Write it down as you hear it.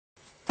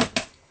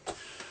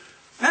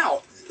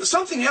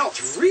something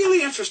else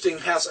really interesting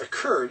has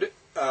occurred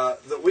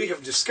that we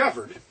have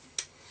discovered.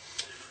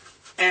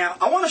 And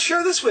I want to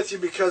share this with you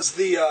because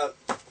the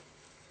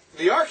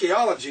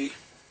archaeology,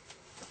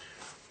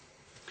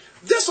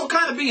 this will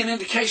kind of be an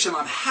indication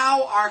on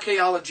how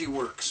archaeology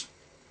works.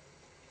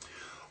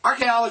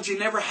 Archaeology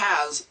never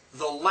has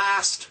the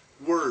last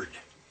word.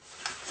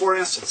 For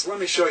instance, let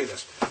me show you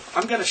this.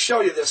 I'm going to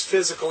show you this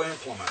physical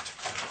implement.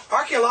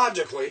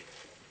 Archaeologically,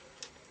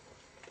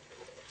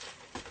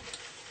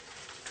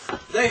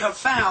 they have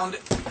found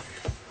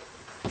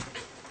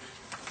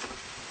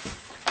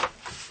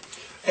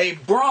a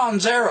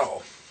bronze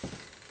arrow.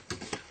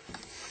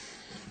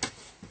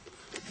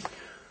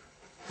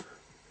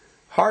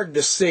 Hard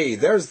to see.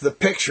 There's the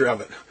picture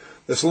of it.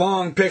 This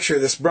long picture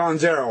of this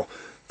bronze arrow.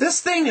 This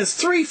thing is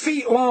 3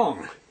 feet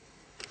long.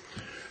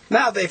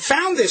 Now, they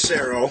found this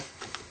arrow,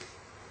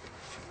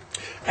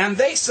 and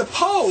they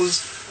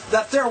suppose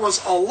that there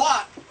was a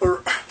lot,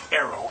 or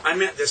arrow, I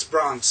meant this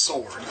bronze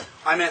sword.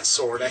 I meant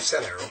sword, I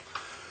said arrow.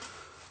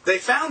 They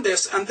found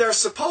this, and there's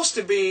supposed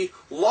to be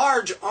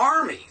large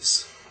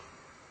armies.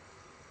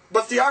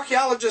 But the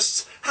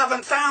archaeologists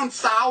haven't found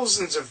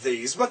thousands of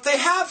these, but they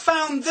have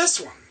found this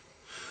one.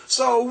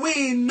 So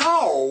we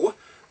know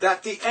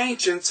that the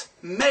ancients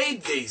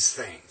made these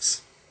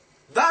things.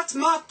 That's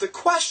not the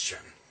question.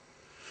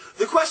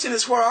 The question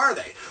is, where are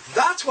they?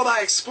 That's what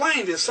I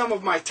explained in some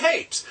of my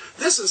tapes.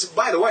 This is,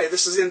 by the way,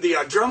 this is in the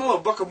Journal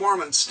of Book of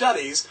Mormon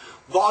Studies,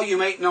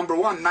 Volume 8, Number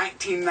 1,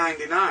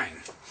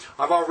 1999.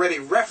 I've already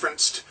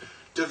referenced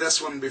to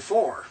this one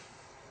before.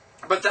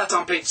 But that's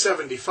on page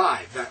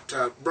 75,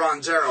 that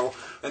bronze arrow,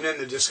 and then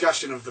the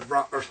discussion of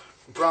the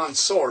bronze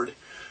sword,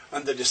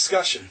 and the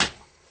discussion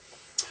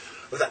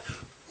of that.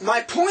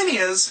 My point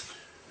is,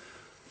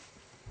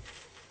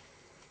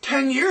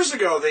 10 years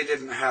ago they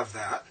didn't have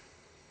that,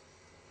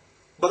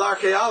 but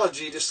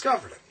archaeology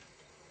discovered it.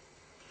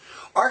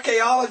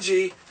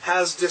 Archaeology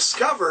has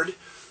discovered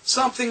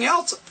something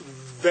else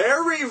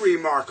very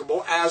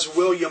remarkable, as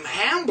William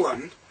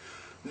Hamblin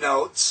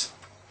notes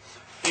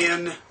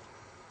in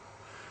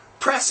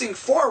Pressing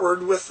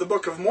Forward with the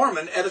Book of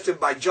Mormon, edited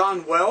by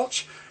John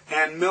Welch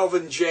and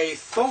Melvin J.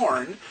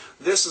 Thorne.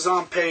 This is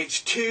on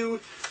page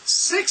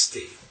 260,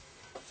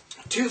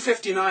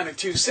 259 and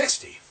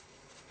 260.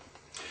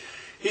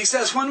 He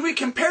says, when we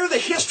compare the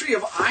history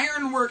of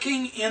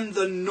ironworking in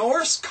the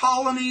Norse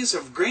colonies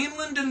of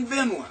Greenland and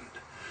Vinland,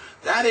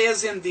 that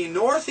is, in the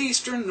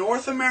northeastern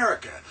North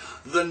America,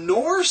 the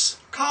Norse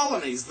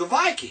colonies, the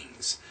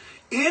Vikings,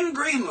 in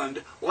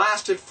Greenland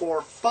lasted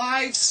for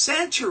 5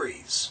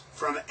 centuries,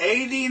 from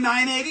AD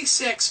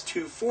 986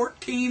 to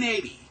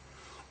 1480,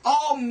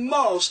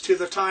 almost to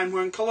the time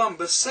when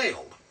Columbus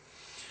sailed.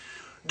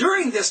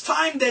 During this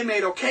time, they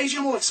made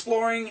occasional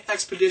exploring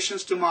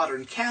expeditions to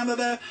modern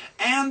Canada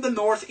and the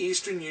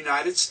northeastern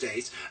United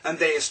States, and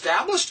they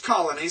established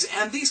colonies,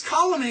 and these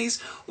colonies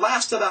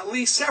lasted at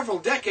least several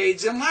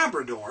decades in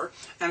Labrador,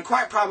 and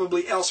quite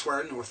probably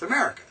elsewhere in North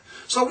America.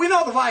 So we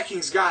know the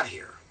Vikings got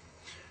here.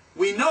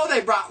 We know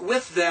they brought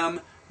with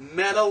them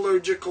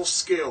metallurgical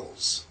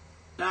skills.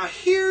 Now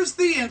here's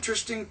the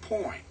interesting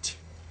point.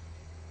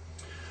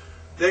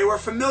 They were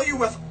familiar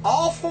with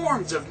all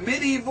forms of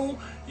medieval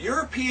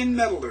European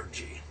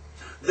metallurgy.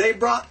 They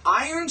brought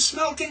iron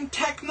smelting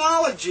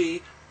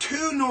technology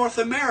to North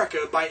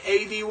America by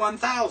AD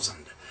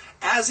 1000,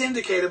 as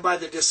indicated by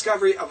the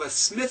discovery of a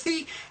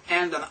smithy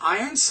and an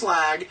iron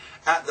slag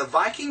at the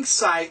Viking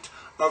site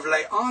of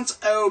L'Anse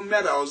aux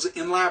Meadows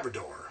in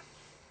Labrador.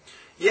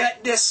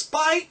 Yet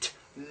despite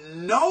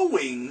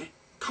knowing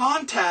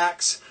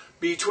contacts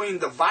between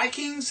the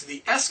Vikings,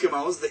 the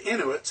Eskimos, the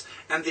Inuits,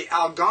 and the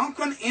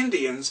Algonquin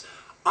Indians,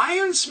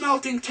 iron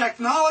smelting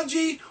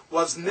technology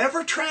was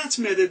never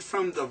transmitted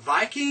from the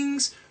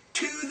Vikings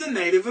to the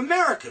Native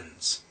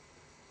Americans.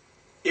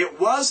 It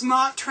was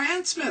not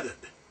transmitted.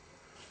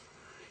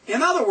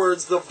 In other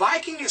words, the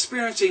Viking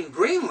experience in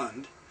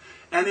Greenland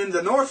and in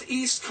the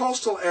northeast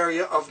coastal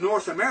area of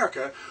North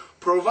America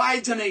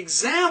provides an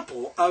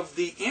example of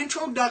the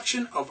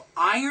introduction of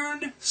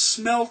iron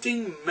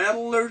smelting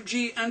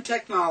metallurgy and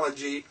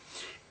technology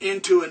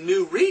into a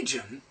new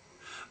region,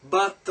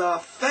 but the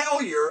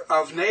failure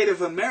of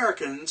Native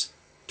Americans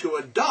to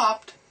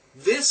adopt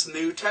this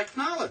new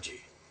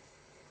technology.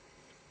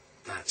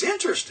 That's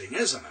interesting,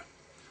 isn't it?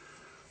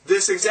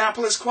 This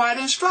example is quite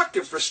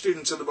instructive for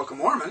students of the Book of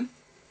Mormon.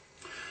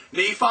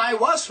 Nephi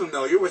was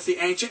familiar with the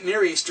ancient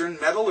Near Eastern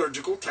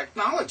metallurgical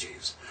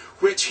technologies,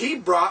 which he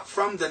brought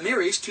from the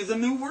Near East to the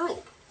New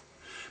World.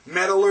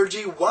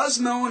 Metallurgy was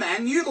known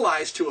and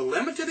utilized to a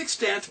limited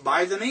extent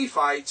by the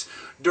Nephites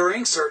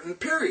during certain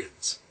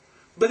periods.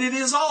 But it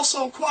is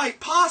also quite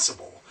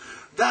possible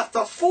that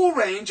the full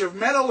range of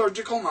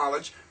metallurgical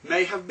knowledge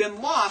may have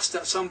been lost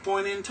at some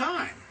point in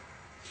time.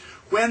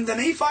 When the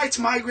Nephites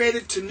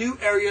migrated to new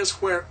areas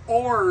where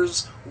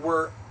ores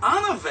were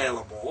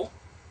unavailable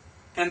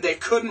and they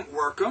couldn't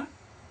work them,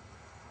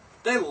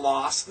 they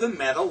lost the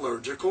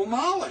metallurgical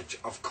knowledge,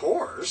 of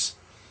course.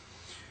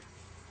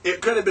 It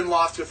could have been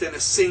lost within a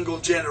single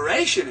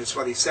generation, is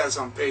what he says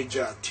on page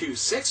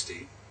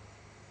 260.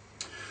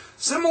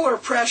 Similar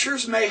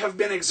pressures may have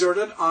been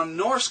exerted on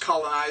Norse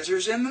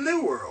colonizers in the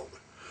New World.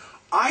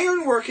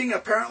 Ironworking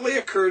apparently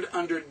occurred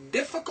under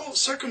difficult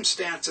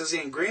circumstances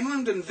in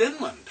Greenland and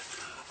Vinland.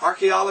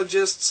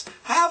 Archaeologists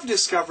have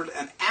discovered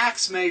an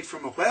axe made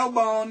from a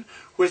whalebone,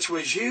 which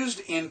was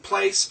used in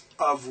place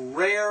of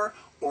rare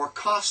or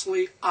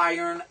costly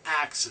iron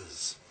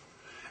axes.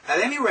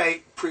 At any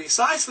rate,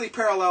 precisely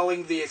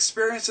paralleling the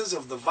experiences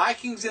of the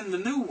Vikings in the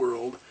New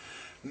World,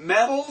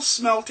 metal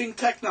smelting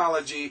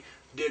technology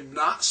did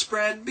not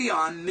spread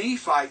beyond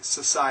Nephite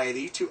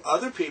society to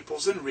other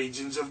peoples and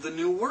regions of the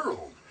New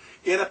World.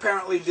 It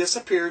apparently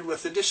disappeared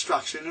with the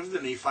destruction of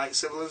the Nephite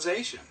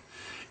civilization,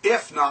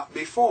 if not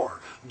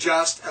before,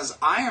 just as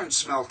iron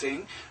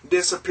smelting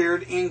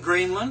disappeared in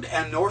Greenland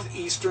and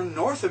northeastern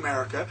North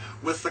America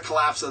with the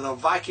collapse of the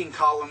Viking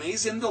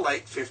colonies in the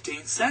late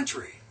 15th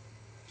century.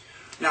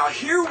 Now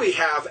here we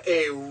have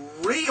a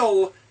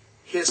real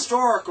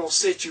historical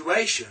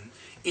situation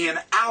in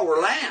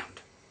our land,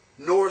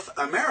 North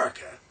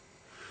America,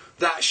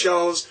 that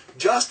shows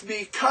just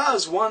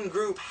because one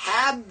group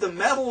had the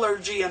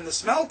metallurgy and the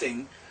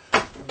smelting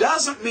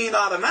doesn't mean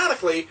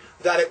automatically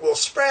that it will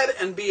spread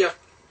and be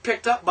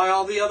picked up by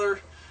all the other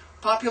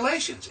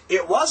populations.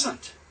 It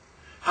wasn't.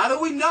 How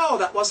do we know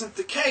that wasn't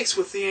the case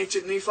with the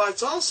ancient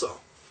Nephites also?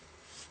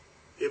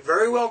 It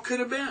very well could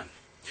have been.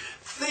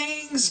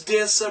 Things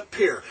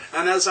disappear.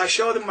 And as I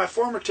showed in my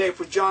former tape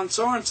with John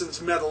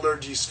Sorensen's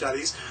metallurgy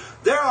studies,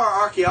 there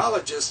are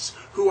archaeologists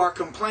who are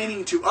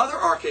complaining to other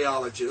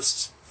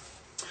archaeologists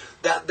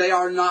that they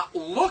are not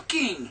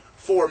looking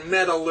for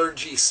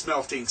metallurgy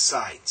smelting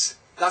sites.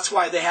 That's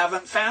why they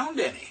haven't found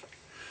any.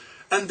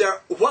 And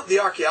what the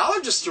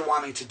archaeologists are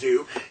wanting to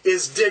do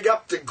is dig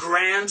up the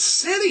grand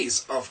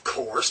cities, of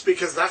course,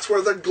 because that's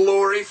where the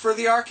glory for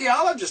the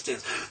archaeologist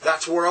is.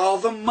 That's where all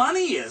the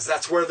money is.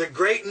 That's where the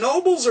great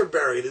nobles are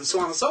buried, and so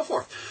on and so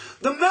forth.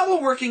 The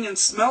metalworking and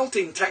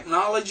smelting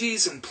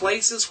technologies and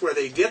places where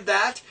they did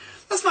that,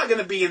 that's not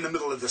going to be in the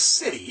middle of the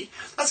city.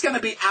 That's going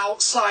to be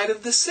outside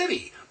of the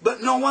city.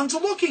 But no one's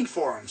looking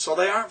for them, so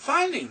they aren't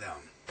finding them.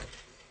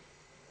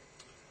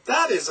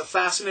 That is a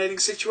fascinating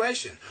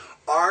situation.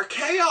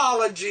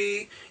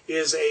 Archaeology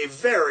is a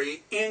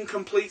very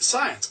incomplete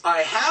science.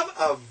 I have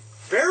a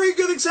very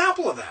good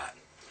example of that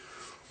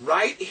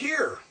right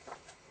here.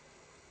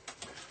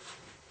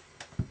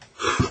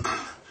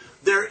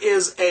 There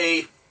is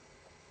a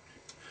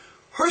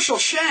Herschel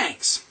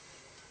Shanks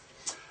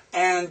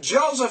and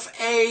Joseph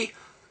A.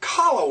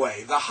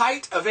 Calloway, The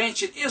Height of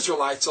Ancient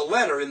Israelites, a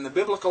letter in the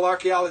Biblical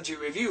Archaeology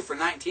Review for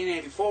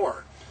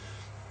 1984.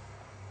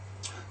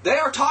 They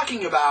are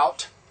talking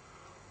about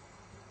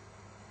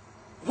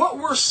what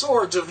were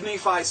swords of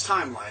Nephi's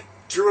time like?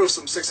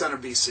 Jerusalem, 600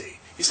 BC.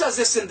 He says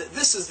this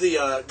this is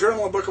the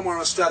Journal of Book of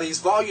Mormon Studies,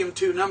 Volume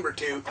 2, Number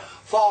 2,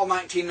 Fall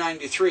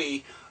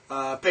 1993,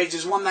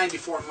 pages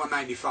 194 and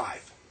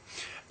 195.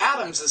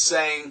 Adams is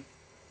saying,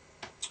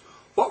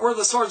 what were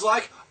the swords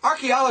like?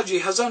 Archaeology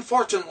has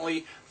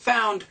unfortunately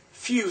found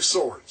few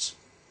swords.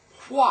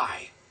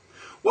 Why?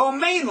 Well,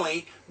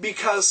 mainly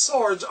because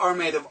swords are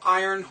made of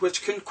iron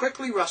which can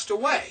quickly rust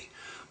away.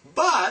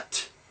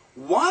 But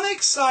one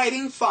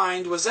exciting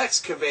find was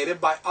excavated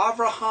by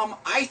Avraham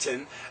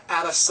Eitan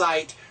at a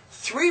site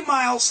 3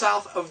 miles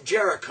south of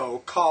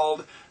Jericho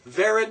called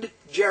Vered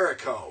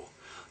Jericho.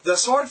 The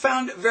sword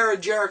found at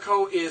Vered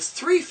Jericho is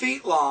 3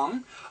 feet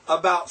long,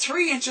 about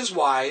 3 inches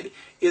wide,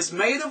 is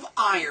made of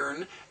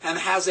iron, and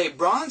has a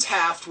bronze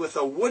haft with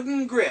a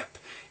wooden grip.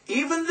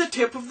 Even the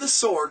tip of the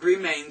sword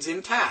remains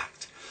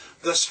intact.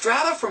 The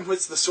strata from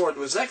which the sword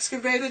was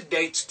excavated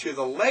dates to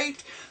the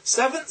late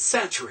 7th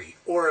century,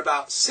 or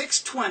about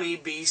 620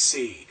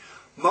 BC.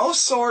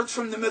 Most swords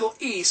from the Middle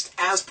East,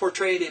 as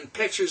portrayed in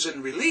pictures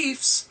and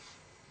reliefs,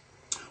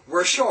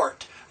 were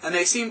short, and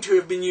they seem to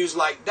have been used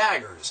like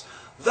daggers.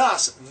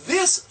 Thus,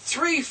 this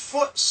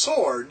 3-foot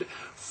sword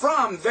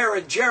from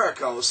Vered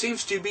Jericho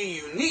seems to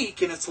be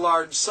unique in its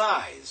large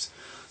size.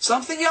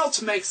 Something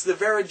else makes the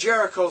Vered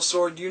Jericho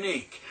sword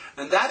unique,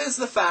 and that is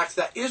the fact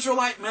that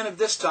Israelite men of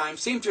this time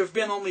seem to have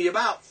been only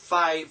about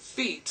 5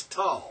 feet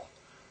tall.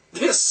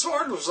 This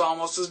sword was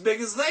almost as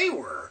big as they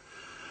were.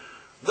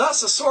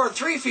 Thus, a sword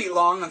 3 feet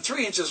long and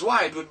 3 inches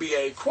wide would be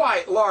a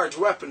quite large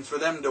weapon for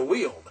them to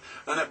wield,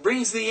 and it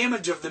brings the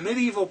image of the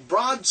medieval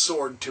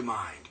broadsword to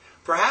mind.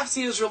 Perhaps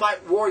the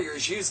Israelite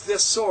warriors used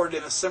this sword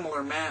in a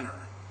similar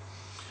manner.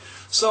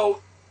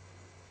 So,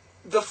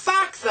 the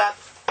fact that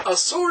a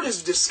sword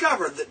is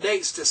discovered that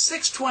dates to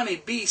 620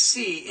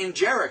 BC in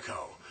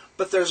Jericho,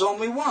 but there's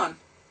only one,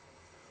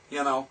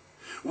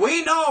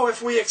 We know,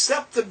 if we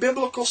accept the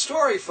biblical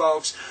story,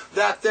 folks,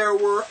 that there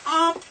were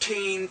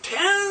umpteen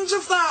tens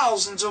of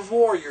thousands of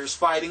warriors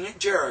fighting at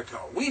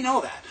Jericho. We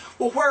know that.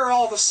 Well, where are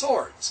all the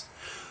swords?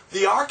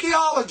 The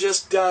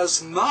archaeologist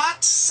does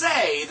not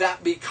say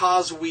that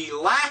because we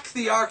lack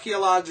the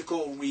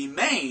archaeological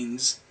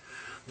remains,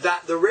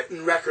 that the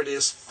written record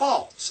is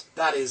false.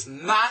 That is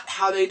not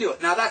how they do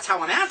it. Now, that's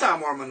how an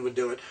anti-Mormon would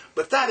do it,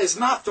 but that is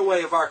not the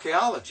way of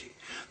archaeology.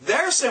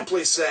 They're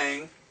simply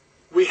saying,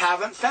 we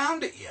haven't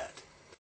found it yet.